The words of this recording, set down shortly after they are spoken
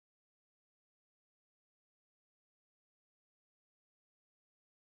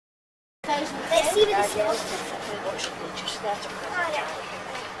Let's see what this is.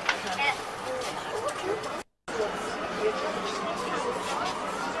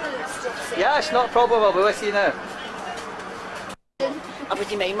 Yeah, it's not a problem, I'll be with you now. I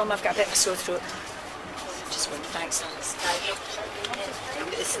wouldn't mind, Mum, I've got a bit of a sore throat. Just one, thanks, Alice.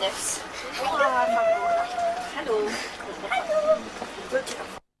 Get the sniffs. Hello.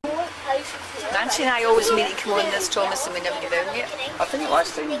 Nancy and I always meet to come on this, Thomas, and we never get down yet. I think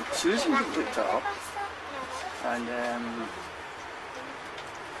last time Susan looked it up. And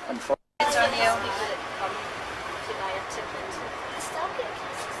It's on you.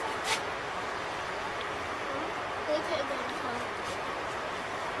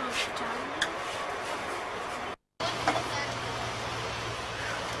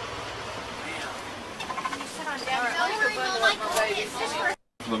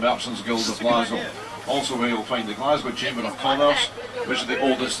 The Merchants Guild of Glasgow. Also where you'll find the Glasgow Chamber of Commerce, which is the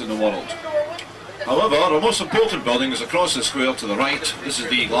oldest in the world. However, our most important building is across the square to the right. This is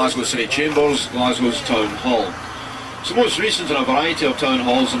the Glasgow City Chambers, Glasgow's Town Hall. It's the most recent in a variety of town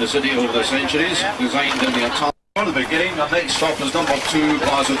halls in the city over the centuries, designed in the Italian. From the beginning, our next stop is number 2,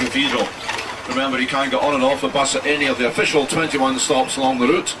 Glasgow Cathedral. Remember, you can't get on and off a bus at any of the official 21 stops along the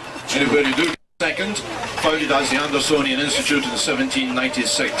route. Anywhere you do. Second, founded as the Andersonian Institute in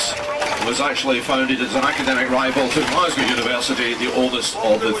 1796. It was actually founded as an academic rival to Glasgow University, the oldest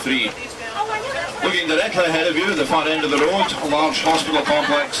of the three. Looking directly ahead of you, at the far end of the road, a large hospital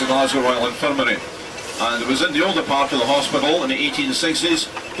complex, the Glasgow Royal Infirmary. And it was in the older part of the hospital in the 1860s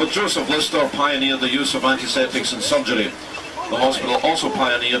that Joseph Lister pioneered the use of antiseptics in surgery. The hospital also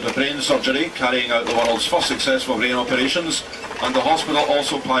pioneered the brain surgery, carrying out the world's first successful brain operations, and the hospital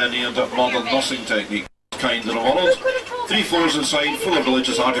also pioneered modern nursing technique kind in the world. 3 floors inside full of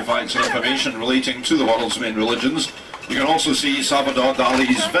religious artifacts and information relating to the world's main religions. You can also see Salvador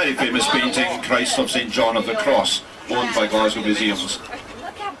Dali's very famous painting, Christ of St. John of the Cross, owned by Glasgow Museums.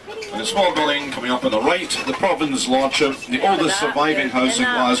 In a small building coming up on the right, the Province Lordship, the oldest surviving house in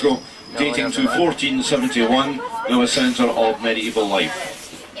Glasgow, dating to 1471, now a centre of medieval life.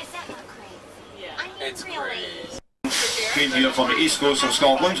 Came here from the east coast of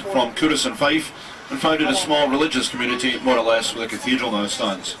Scotland, from Curtis and Fife, and founded a small religious community, more or less, where the cathedral now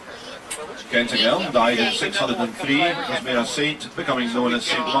stands. Kentigern died in 603, was made a saint, becoming known as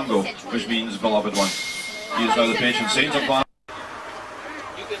St. Mungo, which means beloved one. He is now the patron saint of Glasgow.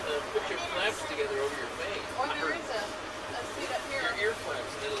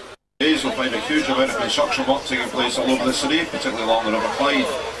 Days will find a huge amount of construction work taking place all over the city, particularly along the River Clyde.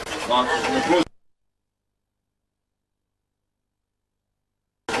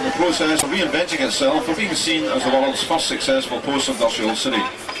 In the process of reinventing itself, we're being seen as the world's first successful post-industrial city.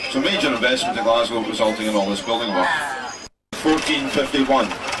 So major investment in Glasgow resulting in all this building work. 1451.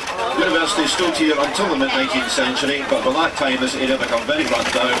 The university stood here until the mid-19th century, but by that time this area became very run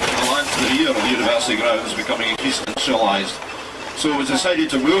down and the land to the rear of the university grounds becoming increasingly industrialised. So it was decided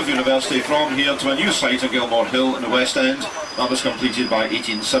to move the university from here to a new site at Gilmore Hill in the West End. That was completed by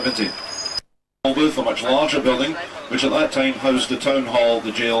 1870. Toll booth, a much larger building, which at that time housed the town hall,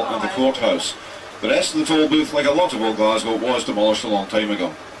 the jail and the courthouse. The rest of the toll booth, like a lot of old Glasgow, was demolished a long time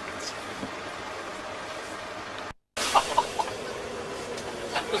ago.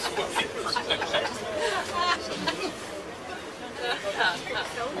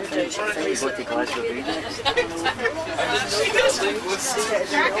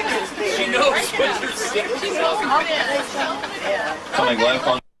 Coming live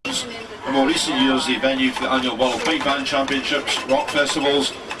on in more recent years, the venue for the annual World Big Band Championships, rock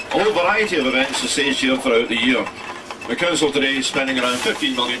festivals, a whole variety of events are staged here throughout the year. The council today is spending around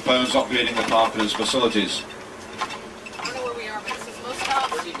 £15 million upgrading the park and its facilities. I don't know where we are, but this is most of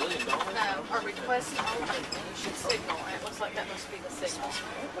our request should signal. It looks like that must be the signal.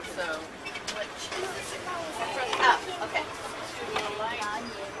 So, okay.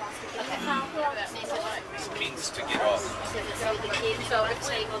 Means to get off.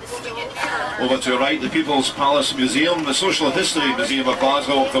 Over to your right, the People's Palace Museum, the Social History Museum of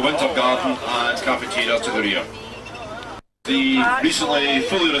Glasgow, the Winter Garden and cafeteria to the rear. The recently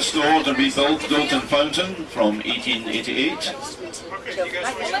fully restored and rebuilt Doulton Fountain from 1888.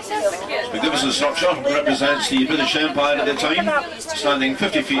 The magnificent structure represents the British Empire at the time, standing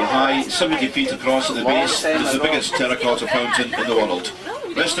 50 feet high, 70 feet across at the base. It is the biggest terracotta fountain in the world.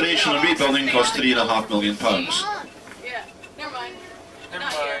 Restoration and rebuilding cost £3.5 million. Yeah, never mind. Never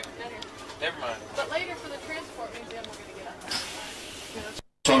Not mind. here. Never mind. But later for the transport museum, we're going to get on.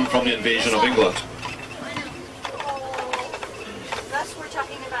 Son from the invasion of England. That's what we're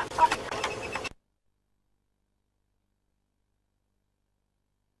talking about.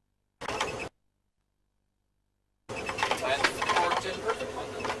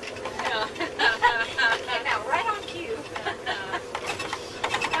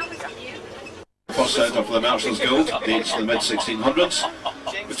 first centre for the Merchants Guild, dates to the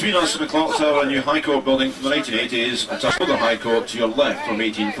mid-1600s. Between us and the clock tower, a new High Court building from the 1980s, and another High Court to your left from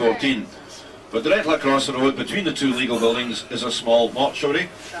 1814. But directly across the road between the two legal buildings is a small mortuary,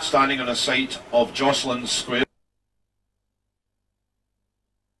 standing on a site of Jocelyn Square.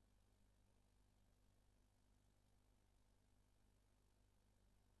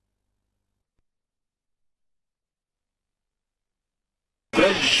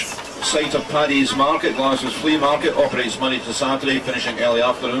 Bridge, site of Paddy's Market, Glasgow's flea market, operates Monday to Saturday, finishing early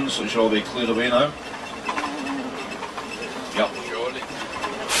afternoons, so it should all be cleared away now. Yep.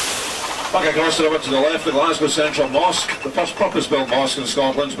 Back across the river to the left, the Glasgow Central Mosque, the first purpose-built mosque in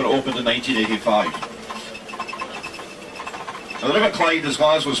Scotland, but opened in 1985. Now, the River Clyde is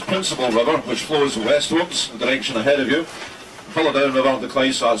Glasgow's principal river, which flows westwards, the direction ahead of you. Further down the river, the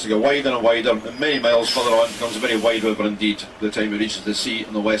Clyde starts to get wider and wider, and many miles further on becomes a very wide river indeed by the time it reaches the sea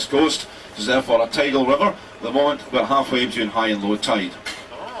on the west coast. It is therefore a tidal river. At the moment, we're halfway between high and low tide.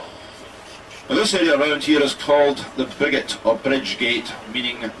 Now, this area around here is called the Bigot or Bridge Gate,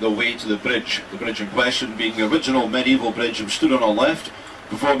 meaning the way to the bridge. The bridge in question being the original medieval bridge which stood on our left,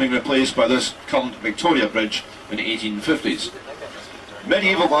 before being replaced by this current Victoria Bridge in the 1850s.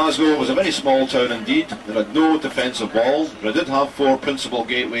 Medieval Glasgow was a very small town indeed. It had no defensive wall, but it did have four principal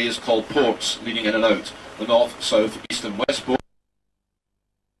gateways called ports leading in and out. The north, south, east and west ports.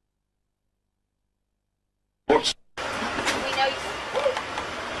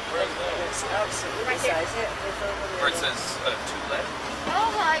 Where it says to left.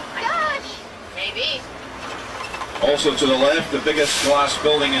 Oh my gosh! Maybe. Also to the left, the biggest glass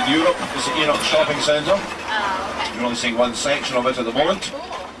building in Europe is the Enoch Shopping Centre. Oh, okay. You're only seeing one section of it at the moment.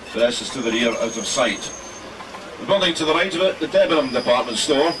 The rest is to the rear, out of sight. The building to the right of it, the Debenham department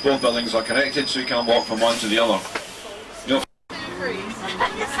store. Both buildings are connected, so you can walk from one to the other. You'll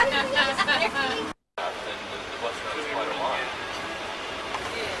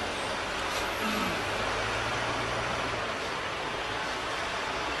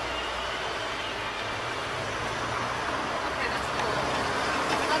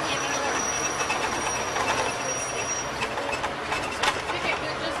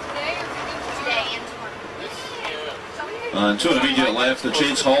And to the immediate left, the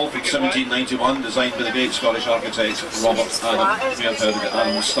Trades Hall from 1791, designed by the great Scottish architect Robert Adam. We have heard of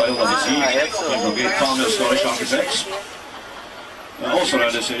Adam's style on the sea, came from a great family of Scottish architects. And also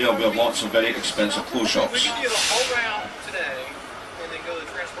around this area we have lots of very expensive clothes shops. We can do the whole round today, and then go to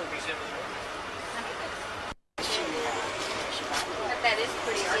the Transport Museum in the morning. That is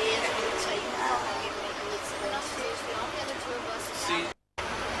pretty See,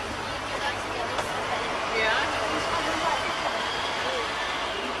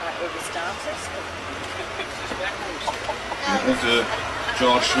 Into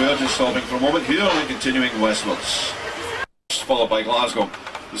George Schwer, just stopping for a moment here and continuing westwards, followed by Glasgow.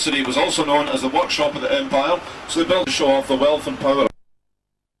 The city was also known as the workshop of the empire, so they built to show off the wealth and power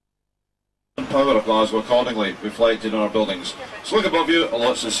of Glasgow accordingly, reflected in our buildings. So look above you,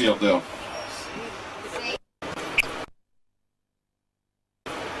 lots to see up there.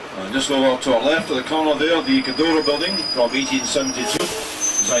 And just over to our left, at the corner there, the Cadora building from 1872,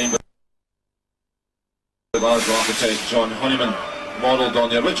 designed by the Glasgow architect John Honeyman, modelled on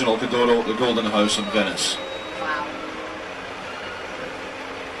the original Cadoro, the Golden House in Venice. Wow.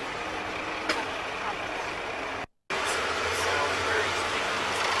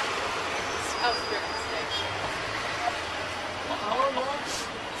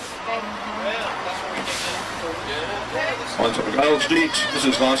 On to Argyle Street, this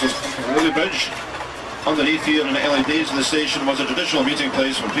is Glasgow's Lily Bridge. Underneath here in the early days of the station was a traditional meeting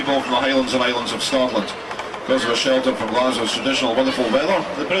place for people from the Highlands and Islands of Scotland. Because it was sheltered from Glasgow's traditional wonderful weather,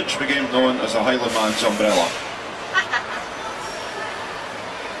 the bridge became known as the Highlandman's umbrella.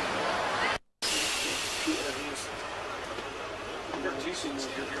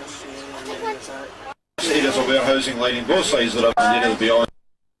 Areas of warehousing lining both sides of the river and areas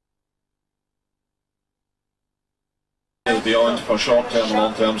beyond for short-term and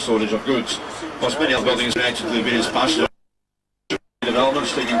long-term storage of goods. Plus many other buildings connected to the various passenger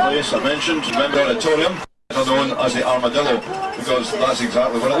developments taking place. I mentioned, remember the auditorium, known as the Armadillo, because that's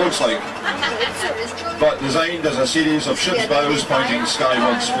exactly what it looks like. But designed as a series of ship's bows pointing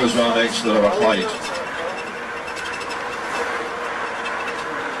skywards, goes round next to the River Clyde.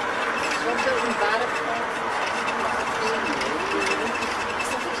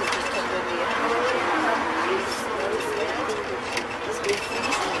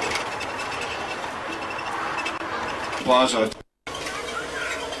 Plaza.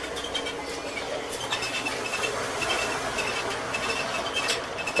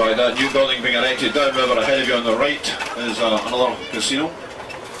 By that new building being erected downriver ahead of you on the right is another casino.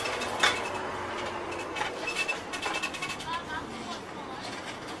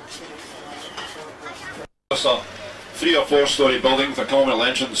 Just a 3 or 4 story building with a common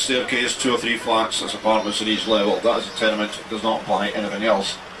entrance, staircase, 2 or 3 flats as apartments at each level. That is a tenement, does not apply anything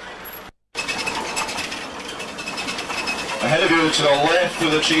else. Ahead of you to the left through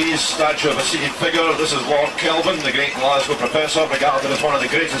the trees, statue of a seated figure. This is Lord Kelvin, the great Glasgow professor, regarded as one of the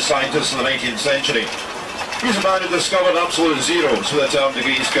greatest scientists of the 19th century. He's a man who discovered absolute zero, so the term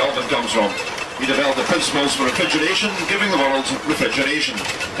degrees Kelvin comes from. He developed the principles for refrigeration, giving the world refrigeration,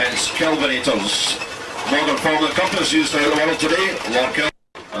 hence Kelvinators. Modern formula compass used throughout the world today, Lord Kelvin.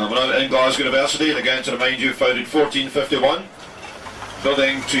 We're out in Glasgow University, and again to remind you, founded 1451.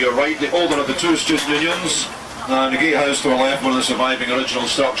 Building to your right, the older of the 2 student unions, and the gatehouse to our left, one of the surviving original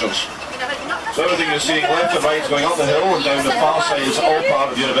structures. So everything you're seeing left and right is going up the hill and down the far side is all part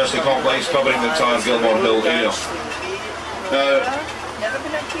of the university complex covering the entire Gilmore Hill area. Now,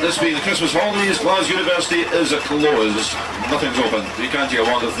 this being the Christmas holidays, Glasgow University is closed. Nothing's open. You can't take a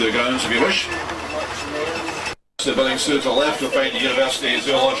wander through the grounds if you wish. The buildings to the left, you'll find the University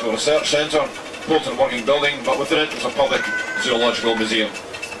Zoological Research Centre, important working building, but within it is a public zoological museum.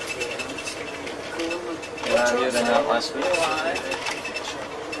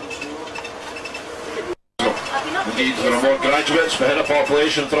 Indeed, there are more graduates per head of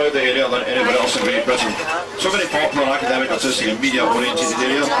population throughout the area than anywhere else in Great Britain. So very popular academic, artistic and media oriented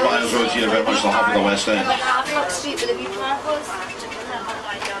area. Myers Road here very much the hub of the West End.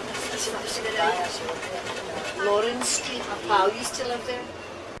 Lawrence Street, my pal used to live there.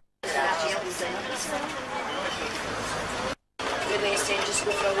 The West End just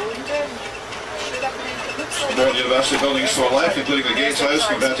go for a road there. More university buildings to our left, including the Gates House,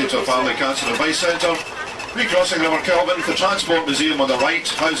 converted to a family cancer advice centre. Recrossing River Kelvin, the Transport Museum on the right,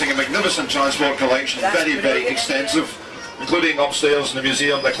 housing a magnificent transport collection, very, very extensive, including upstairs in the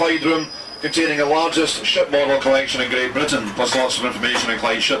museum, the Clyde Room, containing the largest ship model collection in Great Britain, plus lots of information on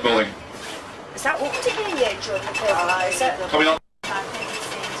Clyde shipbuilding. Is that open again yet, John? Is it? Coming up.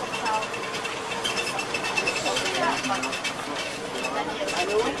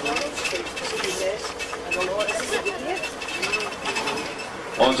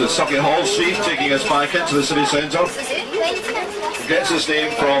 On to Sucky Hall Street, taking us back into the city centre. It gets its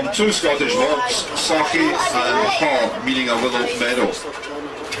name from 2 Scottish words, Sucky and Hall, meaning a willow meadow.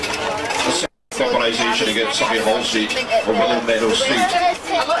 Properisation against Sucky Hall Street, or Willow Meadow Street.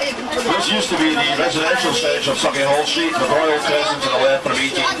 This used to be the residential stretch of Sucky Hall Street, the Royal Crescent to the left from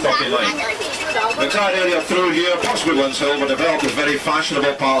 1839. The entire area through here, plus Woodlands Hill, were developed as very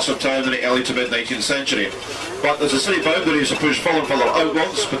fashionable parts of town in the early to mid-19th century. But as the city boundaries are pushed further and further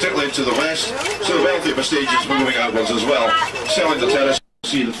outwards, particularly to the west, so the wealthy prestigious were moving outwards as well. Selling the terrace,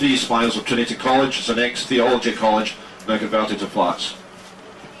 see the 3 spires of Trinity College, it's the next Theology College, now converted to flats.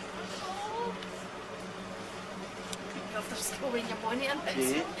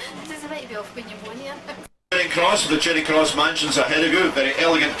 Charing Cross, the Charing Cross mansions ahead of you, very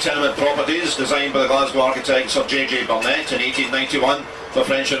elegant tenement properties designed by the Glasgow architect Sir J.J. Burnett in 1891 for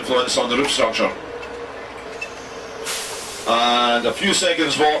French influence on the roof structure. And a few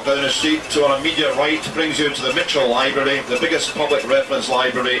seconds walk down the street to our immediate right brings you to the Mitchell Library, the biggest public reference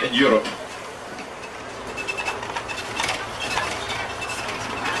library in Europe.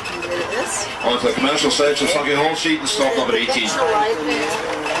 On to the commercial section of Sucky Hall Street and stop number 18.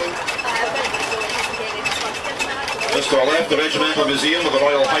 Just to our left, the Regimental Museum of the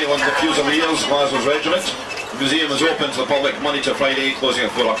Royal Highland Fusiliers, Glasgow's Regiment. The museum is open to the public Monday to Friday, closing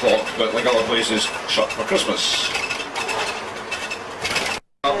at 4 o'clock, but like other places, shut for Christmas.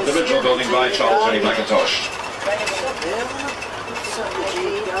 The original building by Charles Henry Mackintosh.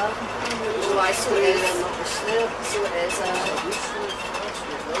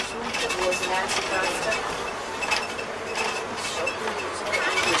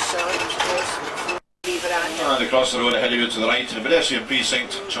 And across the road ahead of you to the right, in the pedestrian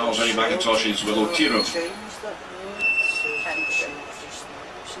precinct, Charles Henry Mackintosh's Willow Tea Room.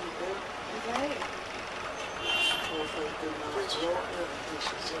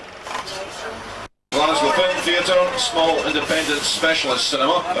 Glasgow Film Theatre, small independent specialist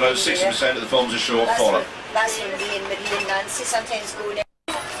cinema. Around 60% of the films are shown for it. That's when me and Marie and Nancy sometimes go in.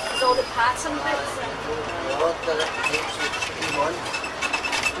 There's all the pattern bits.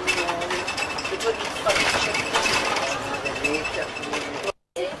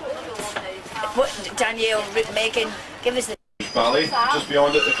 What, Danielle, Megan, give us the Valley, just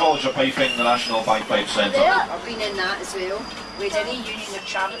beyond it, the College of Piping, the National Bagpipe Centre. I've been in that as well. We had any Union of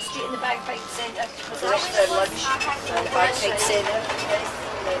Charlotte Street in the Bagpipe Centre. We went for lunch in the Bagpipe Centre.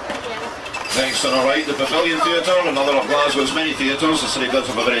 Next on our right, the Pavilion Theatre, another of Glasgow's many theatres. The city does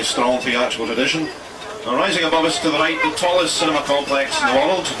have a very strong theatrical tradition. And rising above us to the right, the tallest cinema complex in the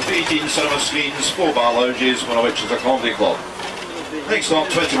world, with 18 cinema screens, 4 bar lounges, one of which is a comedy club. Next stop,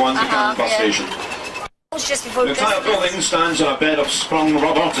 21, Buchanan Bus Station. Just before The entire building stands on a bed of sprung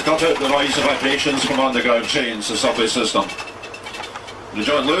rubber to cut out the noise and vibrations from underground trains, the subway system. The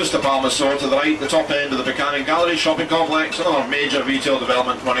John Lewis department store to the right, the top end of the Buchanan Gallery shopping complex, another major retail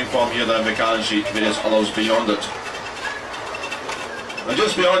development running from here down Buchanan Street, various others beyond it. And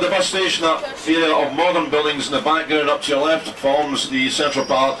just beyond the bus station, that area of modern buildings in the background up to your left forms the central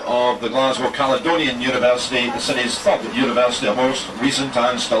part of the Glasgow Caledonian University, the city's third university, of most recent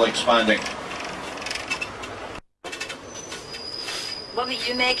and still expanding. What about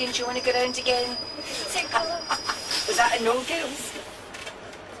you, Megan? Do you want to go round again? Was that a no, girls?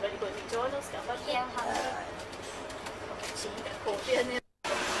 Ready to go to McDonald's? Get a burger? Yeah, I'm hungry. So you get a coffee in there.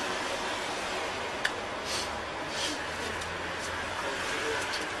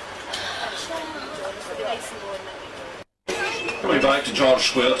 Coming back to George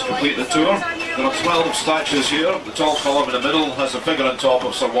Square to complete the tour, there are 12 statues here. The tall column in the middle has a figure on top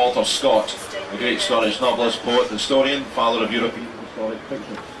of Sir Walter Scott, a great Scottish novelist, poet, historian, father of European historic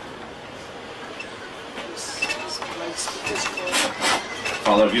fiction.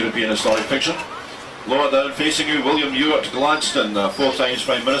 Father of European historic fiction. Lower down facing you, William Ewart Gladstone, 4 times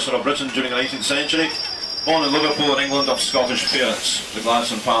Prime Minister of Britain during the 19th century. Born in Liverpool in England of Scottish parents. The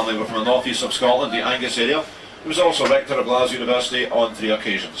Gladstone family were from the northeast of Scotland, the Angus area. He was also rector of Glasgow University on 3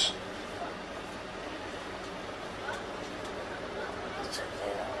 occasions.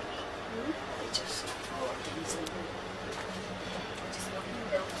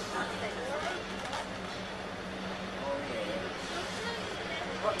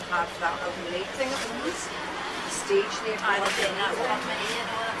 Half that open lake thing at the stage there. I was doing that for company, you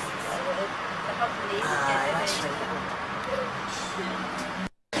know, that's the company.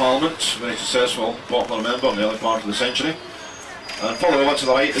 Parliament, very successful, popular member in the early part of the century. And follow over to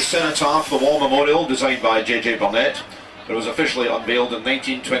the right, the Cenotaph, the War Memorial, designed by J.J. Burnett. It was officially unveiled in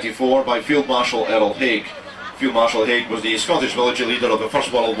 1924 by Field Marshal Errol Haig. Field Marshal Haig was the Scottish military leader of the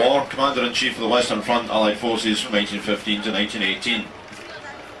First World War, Commander-in-Chief of the Western Front Allied Forces from 1915 to 1918.